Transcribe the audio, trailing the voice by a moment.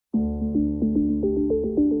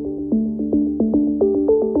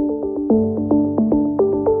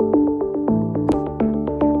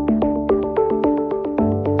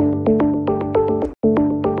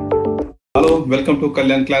welcome to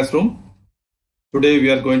Kalyanclassroom. Today we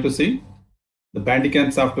are going to see the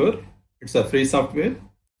Bandicam software. It's a free software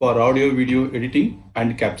for audio, video editing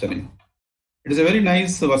and capturing. It is a very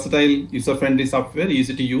nice, versatile, user-friendly software,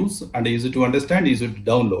 easy to use and easy to understand, easy to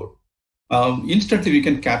download. Instantly we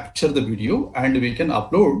can capture the video and we can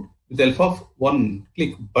upload with the help of one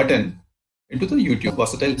click button into the YouTube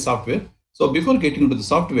versatile software. So before getting into the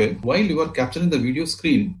software, while you are capturing the video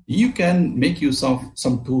screen, you can make use of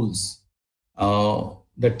some tools.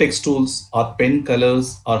 The text tools or pen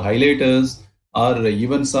colors or highlighters or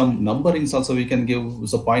even some numberings also we can give.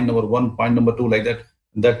 So point number 1, point number 2, like that.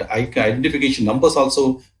 That identification numbers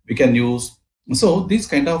also we can use. So this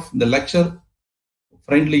kind of the lecture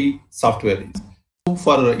friendly software. So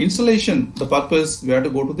for installation, the purpose we have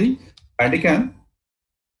to go to the Bandicam,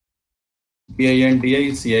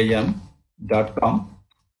 bandicam.com.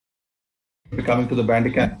 We're coming to the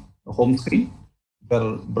Bandicam home screen.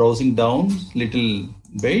 We're browsing down little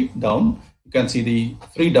way down. You can see the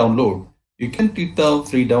free download. You can click the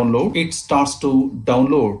free download. It starts to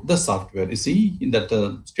download the software. You see in that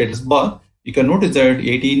status bar, you can notice that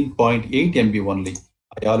 18.8 MB only.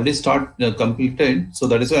 I already completed, so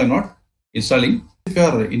that is why I'm not installing. If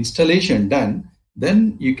your installation done,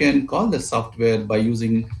 then you can call the software by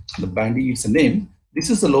using the Bandy. It's a name. This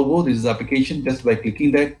is the logo. This is the application. Just by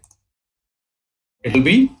clicking that, it will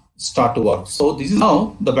be start to work. So this is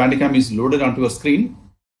how the Bandicam is loaded onto your screen.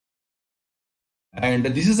 And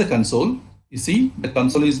this is the console. You see, the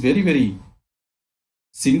console is very, very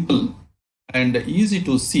simple and easy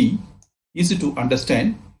to see, easy to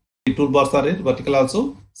understand. The toolbars are there, vertical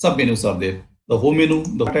also, sub menus are there. The home menu,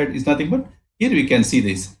 the button is nothing but here we can see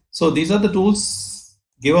this. So these are the tools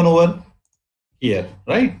given over here,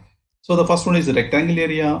 right? So the first one is the rectangle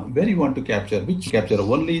area where you want to capture, which capture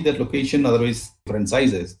only that location, otherwise different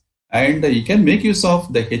sizes. And you can make use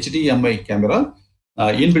of the HDMI camera,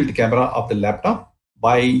 inbuilt camera of the laptop.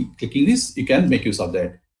 By clicking this, you can make use of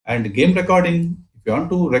that. And game recording, if you want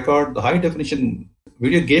to record the high definition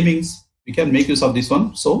video gamings, you can make use of this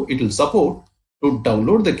one. So it will support to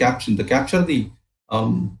download the caption, to capture the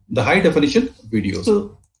high definition video.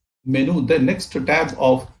 So menu, the next tab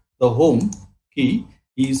of the home key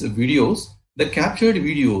is videos. The captured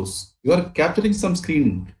videos, you are capturing some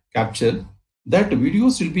screen capture. That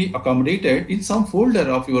videos will be accommodated in some folder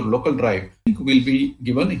of your local drive. Link will be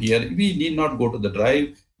given here. We need not go to the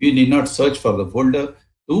drive. We need not search for the folder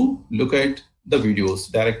to look at the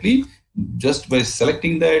videos directly. Just by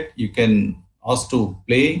selecting that, you can ask to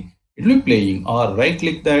play. It will be playing, or right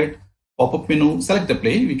click that pop-up menu, select the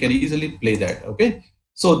play. We can easily play that. Okay.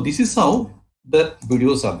 So this is how the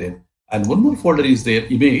videos are there. And one more folder is there,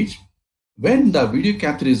 image. When the video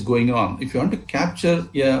capture is going on, if you want to capture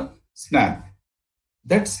a snap,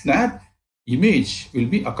 that snap image will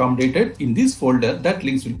be accommodated in this folder. That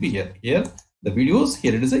links will be here. Here the videos,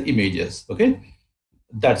 here it is the images. Okay,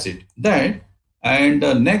 that's it. That, and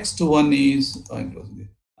the next one is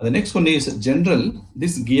general.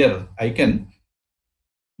 This gear icon.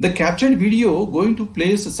 The captured video going to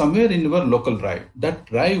place somewhere in your local drive. That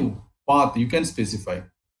drive path you can specify,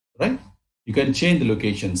 right? You can change the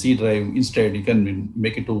location, C drive. Instead, you can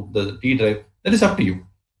make it to the D drive. That is up to you.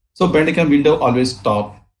 So Bandicam window always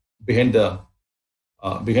top behind the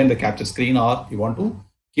capture screen, or you want to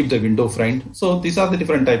keep the window front. So these are the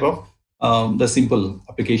different type of the simple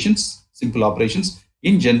applications, simple operations.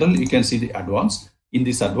 In general, you can see the advanced. In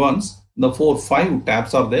this advanced, the 4-5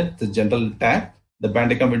 tabs are there. The general tab, the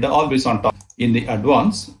Bandicam window always on top. In the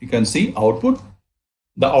advanced, you can see output,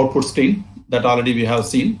 the output string that already we have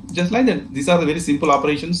seen. Just like that, these are the very simple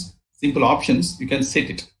operations, simple options. You can set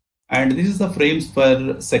it. And this is the frames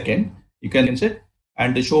per second. You can set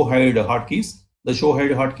and the show hide hotkeys. The show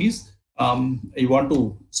hide hotkeys. You want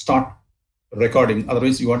to start recording.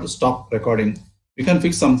 Otherwise, you want to stop recording. You can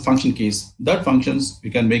fix some function keys. That functions we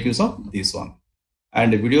can make use of this one.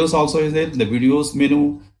 And the videos also is there. The videos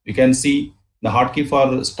menu. You can see the hotkey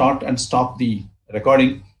for start and stop the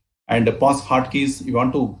recording. And the pause hotkeys. You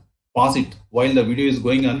want to pause it while the video is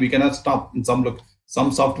going on. We cannot stop in some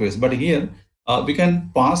softwares, but here. We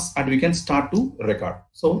can pause and we can start to record.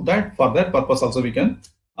 So that for that purpose also we can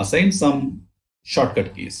assign some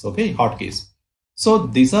shortcut keys, okay, hotkeys. So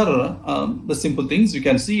these are the simple things you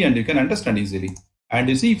can see and you can understand easily. And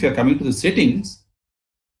you see, if you're coming to the settings,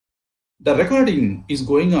 the recording is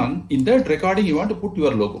going on. In that recording, you want to put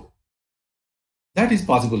your logo. That is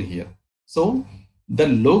possible here. So the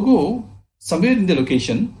logo somewhere in the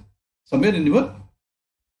location, somewhere in your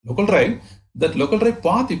local drive, that local drive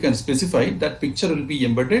path you can specify, that picture will be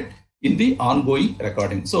embedded in the ongoing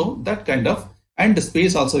recording. So that kind of, and the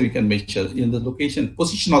space also you can measure in the location,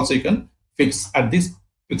 position also you can fix at this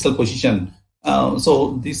pixel position.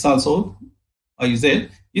 So this also is there.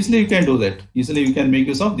 Easily you can do that. Easily you can make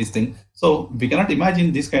use of this thing. So we cannot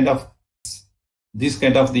imagine this kind of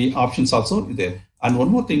the options also there. And one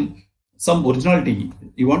more thing, some originality.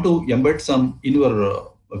 You want to embed some in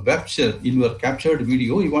your in your captured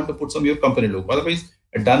video. You want to put some your company logo. Otherwise,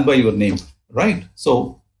 done by your name, right?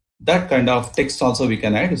 So that kind of text also we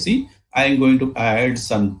can add. See, I am going to add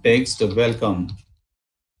some text. Welcome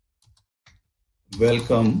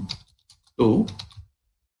to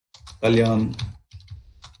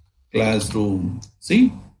Kalyanclassroom.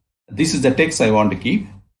 See, this is the text I want to keep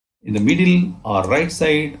in the middle or right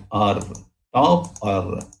side or top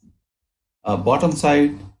or bottom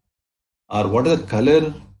side, or what is the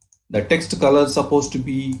color? The text color supposed to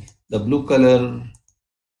be the blue color.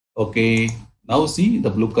 Okay, now see the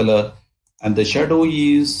blue color, and the shadow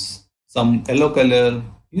is some yellow color.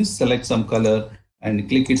 You select some color and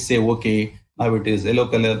click it, say okay. Now it is yellow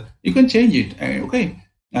color. You can change it, okay.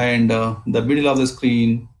 And the middle of the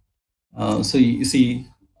screen, so you see,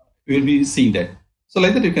 you will be seeing that. So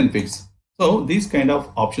like that you can fix. So these kind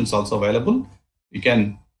of options also available. You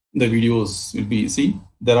can, the videos will be, see,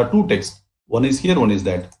 there are two texts. One is here, one is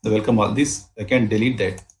that. The welcome all this, I can delete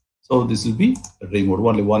that. So this will be removed.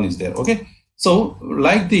 Only one is there. Okay. So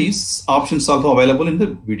like these options also available in the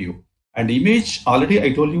video. And image, already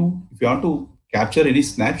I told you, if you want to capture any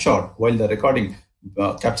snapshot while the recording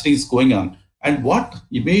capturing is going on, and what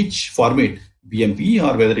image format, BMP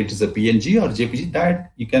or whether it is a PNG or JPG,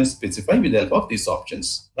 that you can specify with the help of these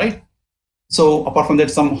options, right? So apart from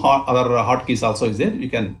that, some other hotkeys also is there. You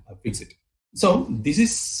can fix it. So this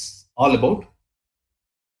is all about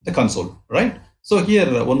the console, right? So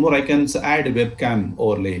here one more icon, add webcam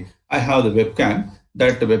overlay. I have the webcam.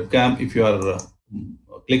 That webcam, if you are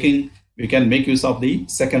clicking, we can make use of the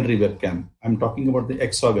secondary webcam. I'm talking about the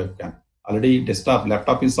extra webcam. Already desktop,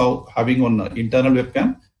 laptop is having one internal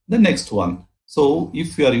webcam. The next one. So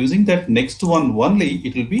if you are using that next one only,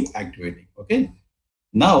 it will be activating. Okay.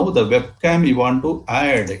 Now the webcam you want to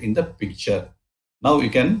add in the picture. Now you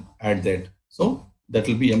can add that. So that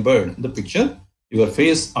will be embedded in the picture, your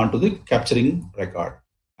face onto the capturing record.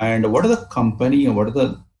 And what are the company and what are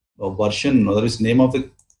the version, or is name of the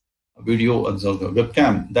video or the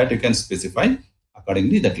webcam, that you can specify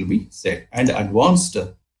accordingly. That will be set. And advanced,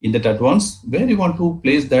 in that advanced, where you want to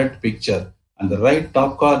place that picture, and the right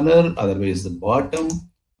top corner, otherwise the bottom,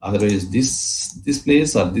 otherwise this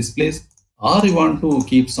place or this place, or you want to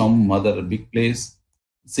keep some other big place.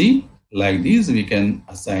 See, like this we can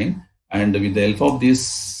assign, and with the help of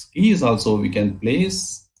these keys also we can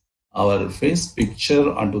place our face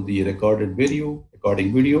picture onto the recording video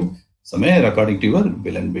somewhere according to your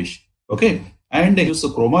will and wish. Okay, and use the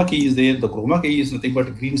chroma key is there. The chroma key is nothing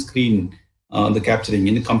but green screen. The capturing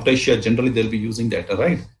in Camtasia, generally they'll be using that,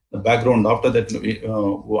 right? The background, after that,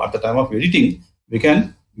 at the time of editing, we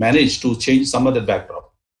can manage to change some of the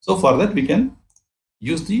backdrop. So for that, we can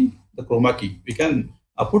use the chroma key. We can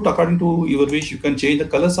put according to your wish. You can change the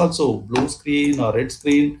colors also, blue screen or red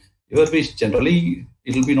screen, your wish. Generally,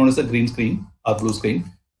 it will be known as a green screen or blue screen.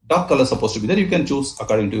 Dark color supposed to be there. You can choose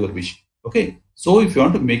according to your wish. Okay. So if you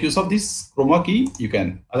want to make use of this chroma key, you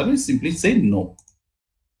can. Otherwise, simply say no.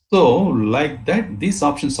 So like that, these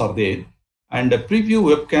options are there. And the preview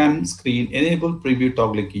webcam screen, enable preview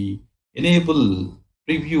toggle key, enable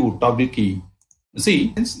preview toggle key.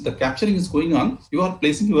 See, since the capturing is going on, you are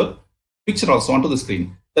placing your picture also onto the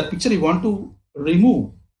screen. That picture you want to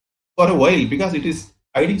remove for a while because it is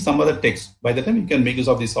hiding some other text. By the time you can make use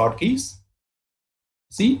of these hotkeys.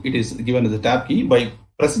 See, it is given as a tab key. By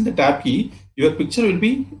pressing the tab key, your picture will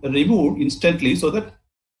be removed instantly so that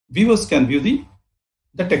viewers can view the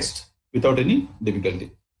text without any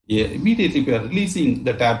difficulty. Yeah, immediately if you are releasing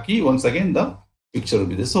the tab key, once again the picture will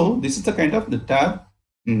be there. So this is the kind of the tab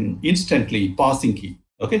instantly passing key.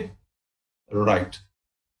 Okay, right.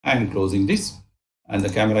 I am closing this, and the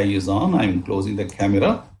camera is on. I am closing the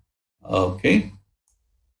camera. Okay,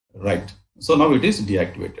 right. So now it is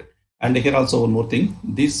deactivated. And here also one more thing.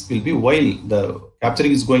 This will be while the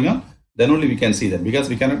capturing is going on. Then only we can see that, because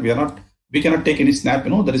we cannot take any snap.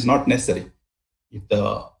 That is not necessary. If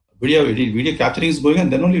the video capturing is going on,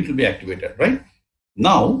 then only it will be activated, right?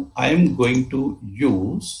 Now I am going to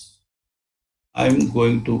use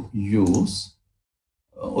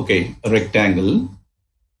okay, a rectangle.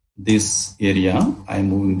 This area I am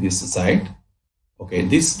moving this side. Okay,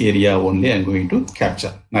 this area only I am going to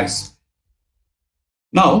capture. Nice.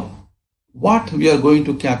 Now what we are going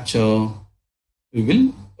to capture, we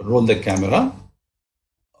will roll the camera.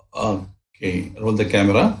 Okay, roll the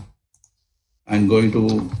camera. I'm going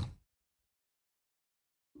to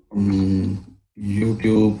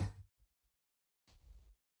YouTube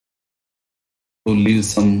to leave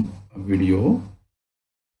some video.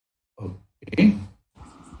 Okay.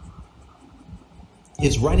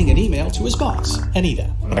 Is writing an email to his boss,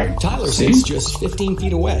 Anita. Right. Tyler sits just 15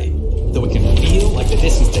 feet away, though it can feel like the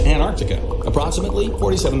distance to Antarctica, approximately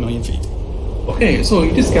 47 million feet. Okay, so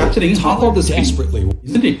it is capturing half of the screen, desperately,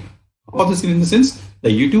 isn't it? Half of the screen in the sense the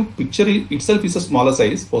YouTube picture itself is a smaller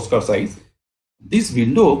size, postcard size. This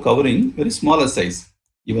window covering very smaller size,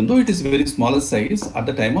 even though it is very smaller size at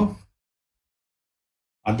the time of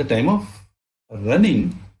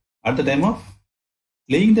running, at the time of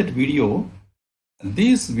playing that video,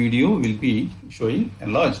 this video will be showing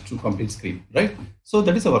enlarged to complete screen, right? So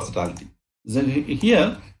that is a versatility. Then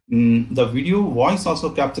here, the video voice also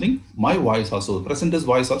capturing, my voice also, presenter's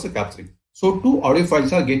voice also capturing. So two audio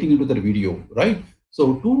files are getting into the video, right?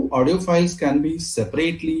 So two audio files can be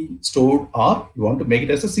separately stored, or you want to make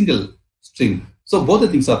it as a single stream. So both the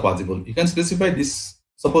things are possible. You can specify this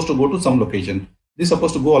supposed to go to some location, this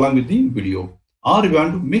supposed to go along with the video, or you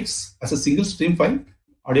want to mix as a single stream file,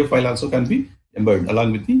 audio file also can be embedded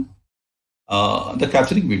along with the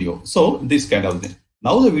capturing video. So this kind of thing.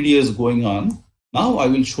 Now the video is going on. Now I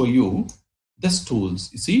will show you this tools.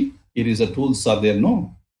 You see, here is a tools are there,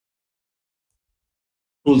 no?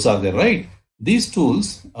 Tools are there, right? These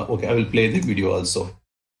tools, okay, I will play the video also.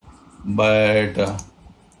 But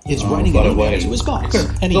is writing an email to his boss.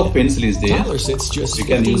 So pencil is there. Tyler sits just you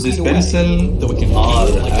can use this pencil though it can or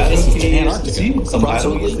like arrow keys. See, some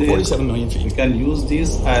arrow is there. 47 million feet. You can use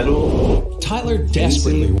this arrow. Tyler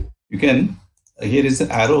desperately. You can, here is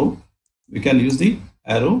the arrow. We can use the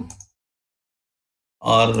arrow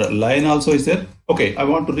or line also is there. Okay, I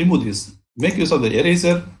want to remove this. Make use of the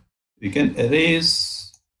eraser. We can erased.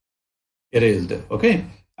 Okay,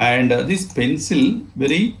 and this pencil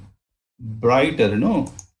very brighter, no?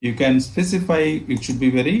 You can specify it should be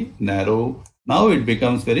very narrow. Now it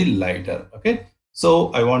becomes very lighter. Okay,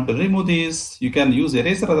 so I want to remove this. You can use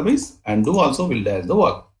eraser, otherwise undo also will dash the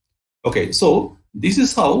work. Okay, so this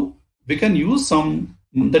is how we can use some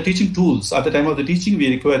the teaching tools. At the time of the teaching, we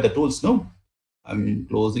require the tools. No, I'm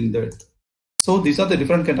closing that. So these are the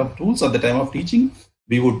different kind of tools. At the time of teaching,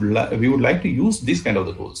 we would like to use this kind of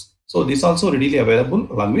the tools. So this also readily available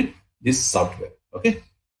along with this software. Okay,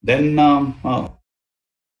 then now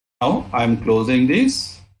I'm closing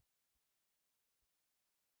this.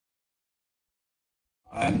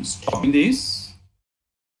 I'm stopping this.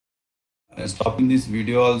 I'm stopping this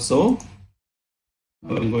video also.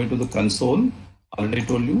 I'm going to the console. Already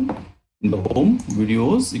told you in the home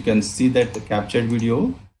videos, you can see that the captured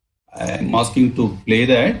video. I'm asking to play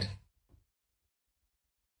that.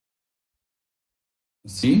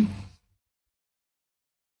 See.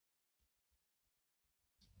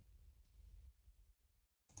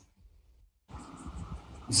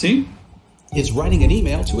 See? Is writing an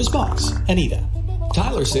email to his boss, Anita.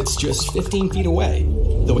 Tyler sits just 15 feet away,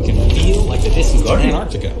 though it can feel like the distance to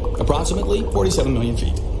Antarctica, approximately 47 million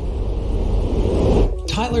feet.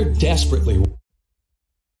 Tyler desperately.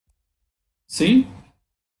 See?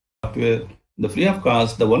 The free of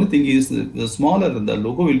cost, the only thing is the smaller the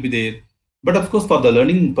logo will be there. But of course, for the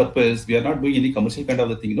learning purpose, we are not doing any commercial kind of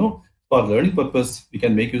the thing. No, for learning purpose, we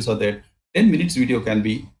can make use of that. 10 minutes video can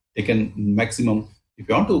be taken maximum. If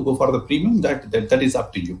you want to go for the premium, that is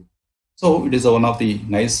up to you. So it is one of the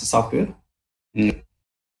nice software.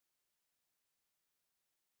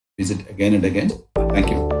 Visit again and again. Thank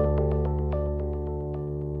you.